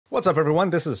What's up,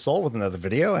 everyone? This is Soul with another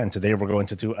video, and today we're going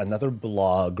to do another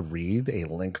blog read. A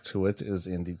link to it is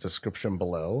in the description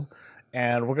below,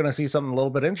 and we're going to see something a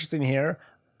little bit interesting here.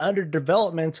 Under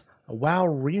development, WoW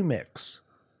Remix,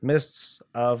 Mists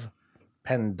of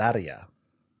Pandaria.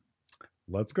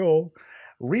 Let's go.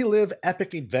 Relive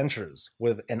epic adventures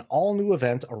with an all-new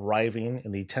event arriving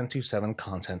in the 10.2.7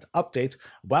 content update,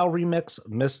 WoW Remix,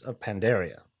 Mists of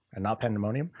Pandaria. And not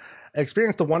Pandamonium.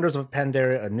 Experience the wonders of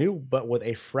Pandaria anew, but with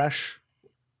a fresh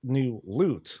new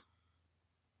loot.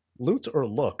 Loot or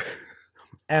look?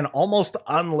 And almost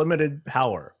unlimited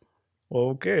power.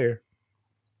 Okay.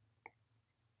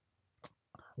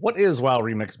 What is WoW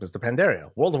Remix Mists of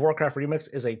Pandaria? World of Warcraft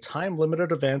Remix is a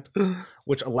time-limited event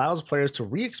which allows players to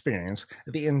re-experience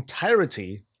the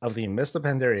entirety of the Mists of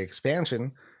Pandaria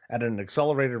expansion at an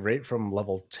accelerated rate from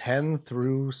level 10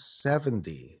 through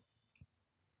 70.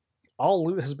 All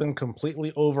loot has been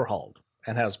completely overhauled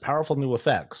and has powerful new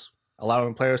effects,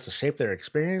 allowing players to shape their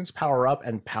experience, power up,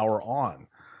 and power on.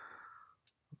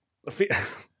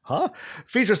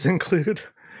 Features include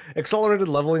accelerated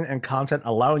leveling and content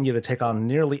allowing you to take on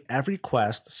nearly every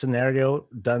quest,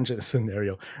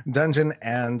 dungeon,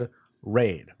 and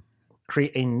raid.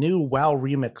 Create a new WoW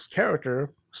Remix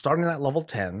character starting at level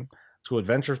 10 to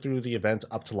adventure through the event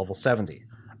up to level 70.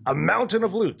 A mountain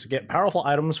of loot to get powerful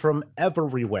items from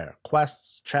everywhere.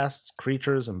 Quests, chests,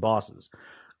 creatures, and bosses.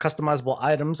 Customizable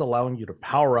items allowing you to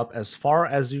power up as far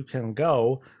as you can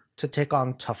go to take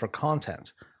on tougher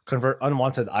content. Convert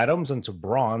unwanted items into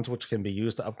bronze, which can be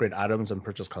used to upgrade items and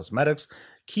purchase cosmetics.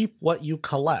 Keep what you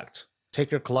collect.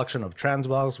 Take your collection of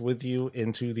transmogs with you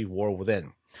into the war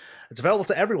within. It's available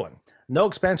to everyone. No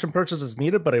expansion purchase is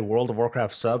needed, but a World of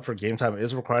Warcraft sub for game time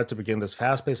is required to begin this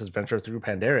fast-paced adventure through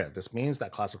Pandaria. This means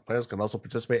that classic players can also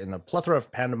participate in the plethora of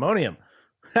Pandamonium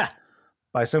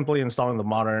by simply installing the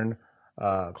modern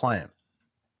client.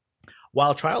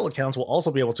 While trial accounts will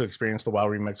also be able to experience the WoW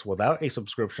Remix without a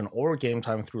subscription or game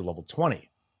time through level 20.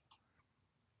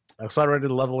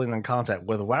 Accelerated leveling and content.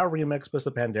 With WoW Remix Mists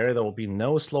of Pandaria, there will be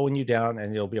no slowing you down,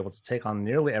 and you'll be able to take on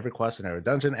nearly every quest in every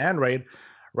dungeon and raid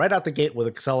right out the gate with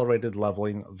accelerated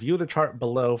leveling. View the chart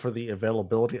below for the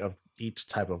availability of each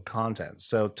type of content.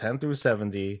 So 10 through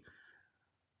 70.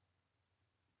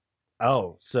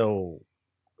 So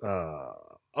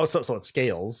it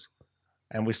scales.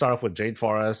 And we start off with Jade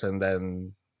Forest, and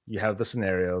then you have the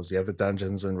scenarios, you have the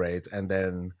dungeons and raids, and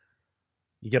then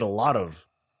you get a lot of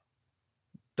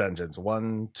dungeons.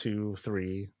 1, 2,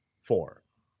 3, 4.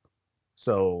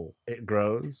 So it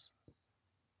grows.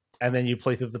 And then you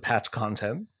play through the patch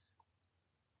content.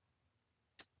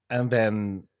 And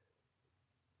then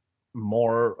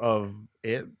more of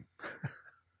it.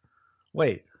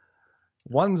 Wait.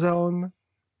 One zone,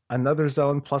 another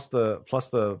zone plus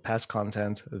the patch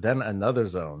content, then another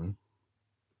zone.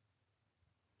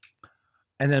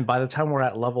 And then by the time we're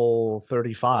at level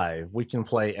 35, we can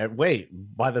play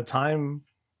by the time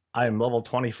I'm level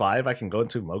 25, I can go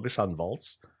into Mogashan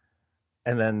Vaults.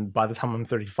 And then by the time I'm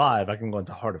 35, I can go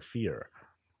into Heart of Fear.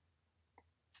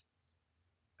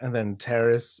 And then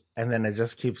Terrace, and then it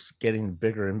just keeps getting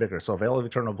bigger and bigger. So Veil of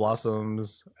Eternal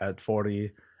Blossoms at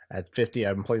 40, at 50,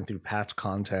 I'm playing through patch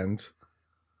content,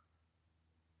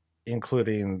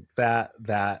 including that,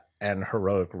 and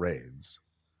heroic raids.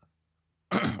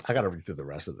 I gotta read through the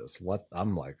rest of this. What?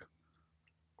 I'm like,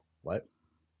 what?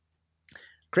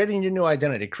 Creating your new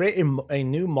identity. Create a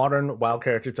new modern WoW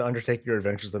character to undertake your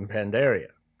adventures in Pandaria.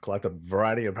 Collect a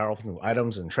variety of powerful new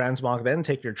items and transmog, then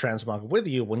take your transmog with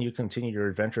you when you continue your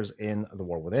adventures in the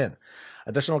War Within.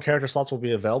 Additional character slots will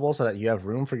be available so that you have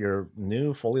room for your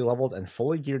new fully leveled and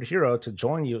fully geared hero to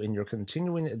join you in your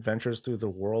continuing adventures through the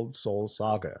World Soul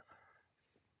Saga.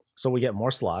 So we get more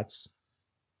slots,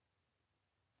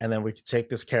 and then we can take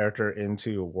this character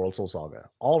into World Soul Saga.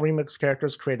 All remix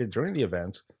characters created during the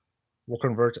event will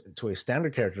convert to a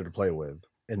standard character to play with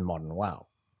in Modern WoW.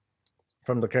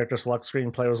 From the character select screen,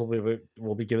 players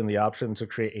will be given the option to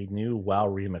create a new WoW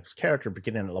Remix character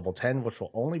beginning at level 10, which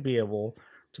will only be able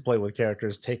to play with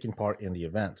characters taking part in the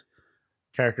event.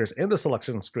 Characters in the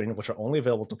selection screen, which are only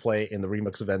available to play in the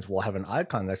Remix event, will have an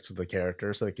icon next to the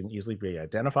character so they can easily be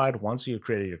identified. Once you've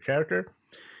created your character,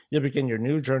 you'll begin your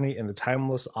new journey in the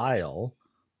Timeless Isle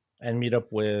and meet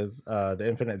up with the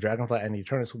Infinite Dragonflight and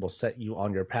Eternus, who will set you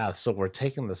on your path. So we're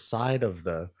taking the side of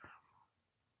the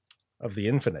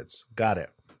Infinites. Got it.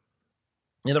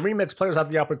 In the Remix, players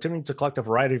have the opportunity to collect a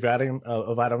variety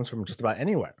of items from just about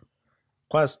anywhere.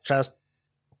 Quests, chests,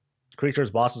 creatures,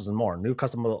 bosses, and more. New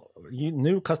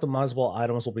customizable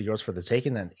items will be yours for the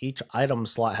taking, and each item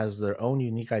slot has their own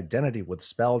unique identity with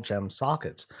spell gem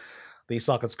sockets. These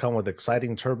sockets come with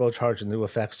exciting turbocharged new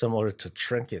effects similar to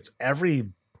trinkets.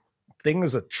 Everything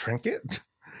is a trinket?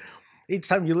 Each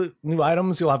time you loot new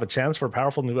items, you'll have a chance for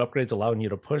powerful new upgrades, allowing you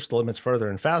to push the limits further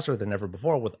and faster than ever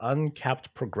before with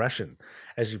uncapped progression.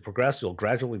 As you progress, you'll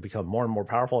gradually become more and more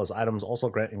powerful as items also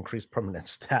grant increased permanent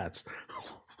stats.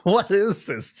 What is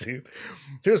this, dude?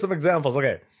 Here's some examples.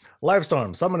 Okay. Life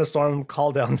Storm. Summon a storm,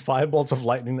 call down 5 bolts of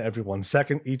lightning every 1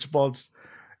 second. Each bolt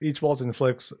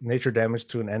inflicts nature damage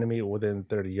to an enemy within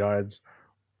 30 yards.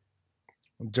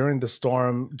 During the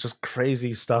storm, just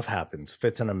crazy stuff happens.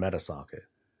 Fits in a meta socket.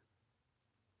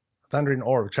 Thundering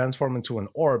Orb. Transform into an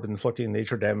orb, inflicting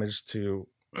nature damage to...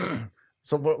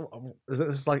 So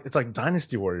it's like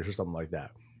Dynasty Warriors or something like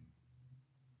that.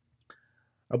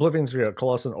 Oblivion Sphere. A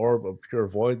colossal orb of pure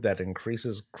void that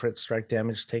increases crit strike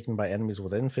damage taken by enemies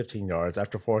within 15 yards.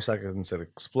 After 4 seconds, it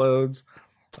explodes.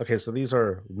 Okay, so these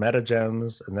are meta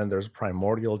gems, and then there's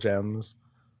primordial gems.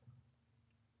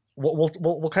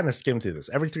 We'll kind of skim through this.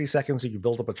 Every 3 seconds, you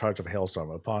build up a charge of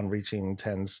hailstorm. Upon reaching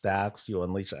 10 stacks, you'll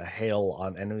unleash a hail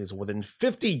on enemies within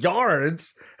 50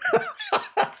 yards.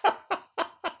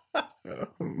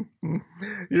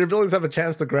 Your abilities have a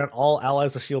chance to grant all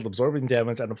allies a shield absorbing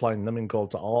damage and applying numbing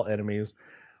cold to all enemies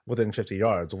within 50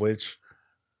 yards, which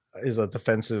is a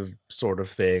defensive sort of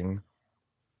thing.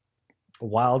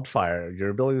 Wildfire. Your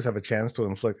abilities have a chance to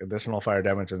inflict additional fire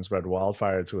damage and spread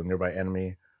wildfire to a nearby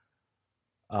enemy.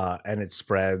 And it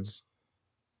spreads.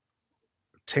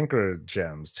 Tinker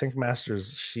gems.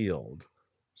 Tinkmaster's shield.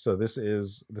 So this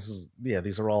is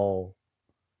these are all,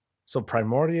 so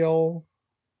primordial,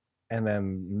 and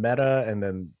then meta, and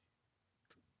then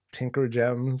tinker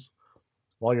gems.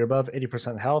 While you're above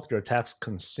 80% health, your attacks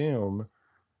consume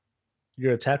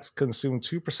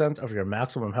 2% of your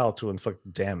maximum health to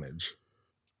inflict damage.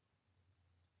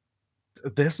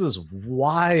 This is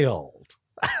wild.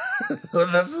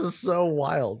 This is so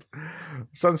wild.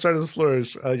 Sunstrider's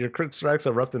Flourish. Your crit strikes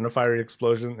erupt in a fiery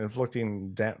explosion,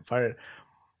 inflicting fire.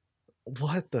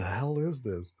 What the hell is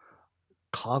this?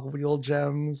 Cogwheel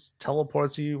gems.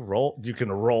 Teleports you. Roll. You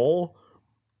can roll.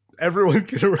 Everyone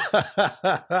can.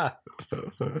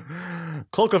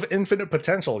 Cloak of Infinite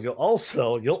Potential. You'll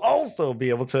also be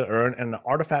able to earn an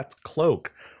artifact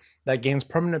cloak that gains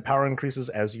permanent power increases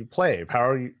as you play.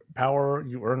 Power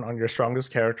you earn on your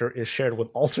strongest character is shared with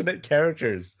alternate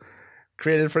characters,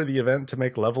 created for the event to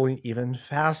make leveling even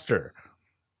faster.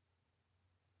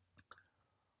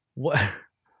 What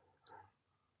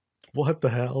the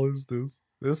hell is this?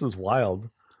 This is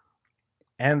wild.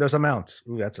 And there's a mount.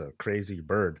 Ooh, that's a crazy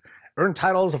bird. Earn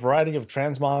titles, a variety of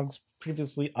transmogs,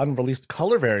 previously unreleased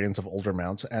color variants of older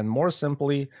mounts, and more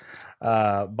simply,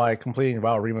 by completing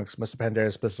WoW Remix Mr.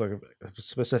 Pandaria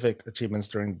specific achievements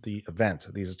during the event.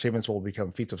 These achievements will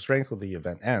become feats of strength when the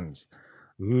event ends.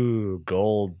 Ooh,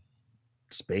 gold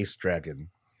space dragon.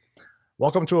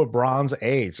 Welcome to a Bronze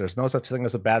Age. There's no such thing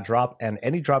as a bad drop, and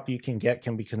any drop you can get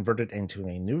can be converted into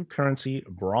a new currency,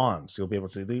 bronze. You'll be able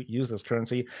to use this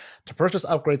currency to purchase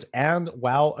upgrades and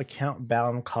WoW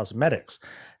account-bound cosmetics.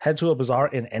 Head to a bazaar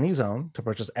in any zone to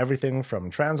purchase everything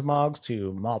from transmogs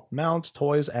to mounts,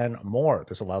 toys, and more.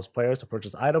 This allows players to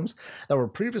purchase items that were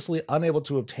previously unable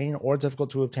to obtain or difficult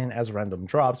to obtain as random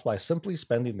drops by simply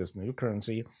spending this new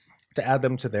currency to add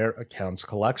them to their account's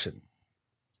collection.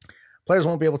 Players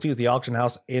won't be able to use the auction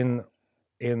house in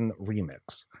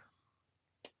Remix.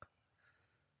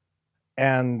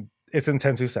 And it's in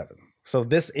 10.2.7. So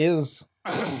this is...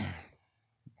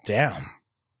 Damn.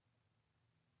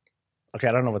 Okay,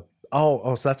 I don't know what...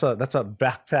 Oh, so that's a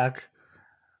backpack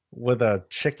with a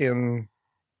chicken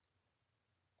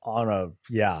on a...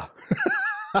 Yeah.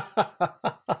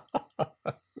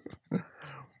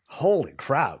 Holy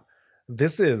crap.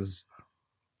 This is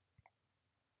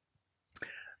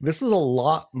a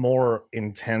lot more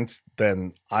intense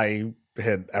than I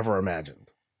had ever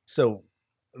imagined. So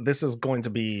this is going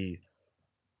to be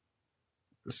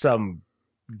some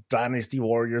Dynasty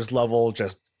Warriors level,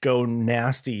 just go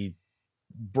nasty,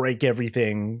 break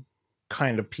everything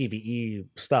kind of PvE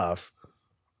stuff.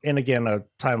 And again, a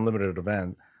time limited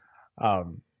event.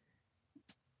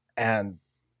 And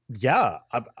yeah,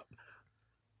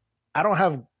 I don't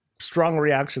have strong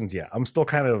reactions yet. I'm still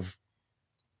kind of,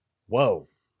 whoa.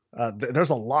 There's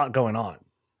a lot going on.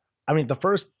 I mean, the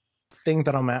first thing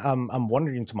that I'm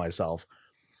wondering to myself,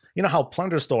 you know how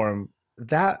Plunderstorm,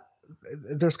 that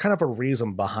there's kind of a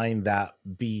reason behind that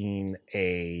being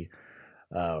a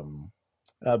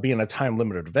time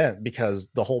limited event, because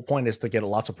the whole point is to get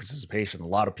lots of participation, a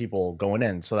lot of people going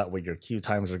in, so that way your queue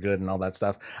times are good and all that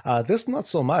stuff. This not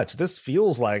so much. This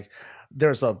feels like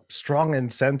there's a strong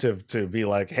incentive to be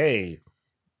like, hey,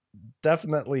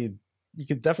 definitely you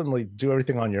could definitely do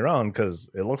everything on your own because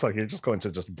it looks like you're just going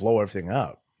to just blow everything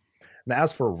up. Now,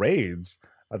 as for raids,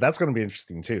 that's going to be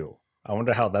interesting too. I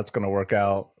wonder how that's going to work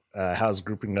out. How's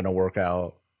grouping going to work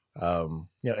out?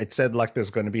 It said like there's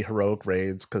going to be heroic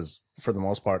raids because for the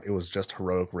most part it was just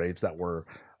heroic raids that were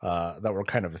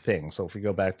kind of a thing. So if we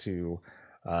go back to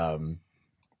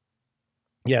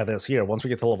this here, once we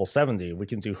get to level 70, we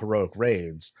can do heroic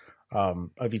raids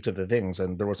of each of the things,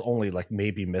 and there was only like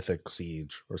maybe mythic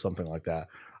siege or something like that.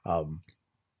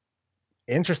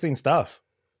 Interesting stuff,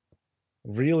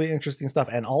 really interesting stuff,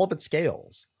 and all of it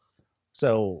scales.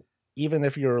 So even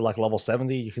if you're like level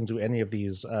 70, you can do any of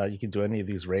these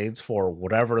raids for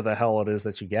whatever the hell it is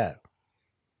that you get.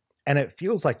 And it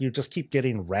feels like you just keep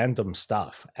getting random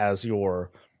stuff as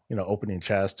you're, opening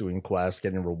chests, doing quests,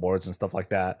 getting rewards and stuff like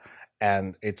that.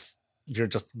 And you're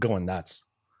just going nuts.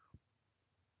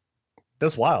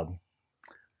 That's wild.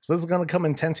 So this is going to come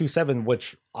in 10.2.7,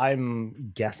 which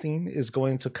I'm guessing is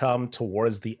going to come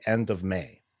towards the end of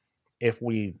May. If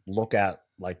we look at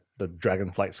like the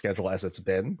Dragonflight schedule as it's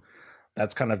been,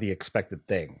 that's kind of the expected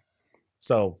thing.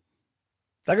 So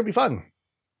that could be fun.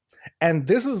 And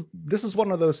this is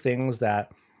one of those things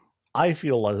that I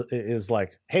feel is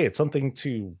like, hey, it's something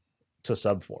to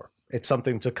sub for. It's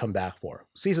something to come back for.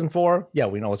 Season 4, yeah,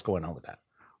 we know what's going on with that.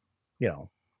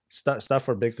 Stuff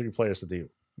for big 3 players to do.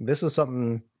 This is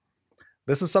something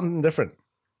different.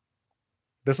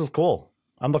 This is cool.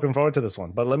 I'm looking forward to this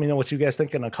one. But let me know what you guys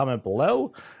think in a comment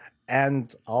below.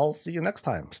 And I'll see you next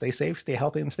time. Stay safe, stay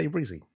healthy, and stay breezy.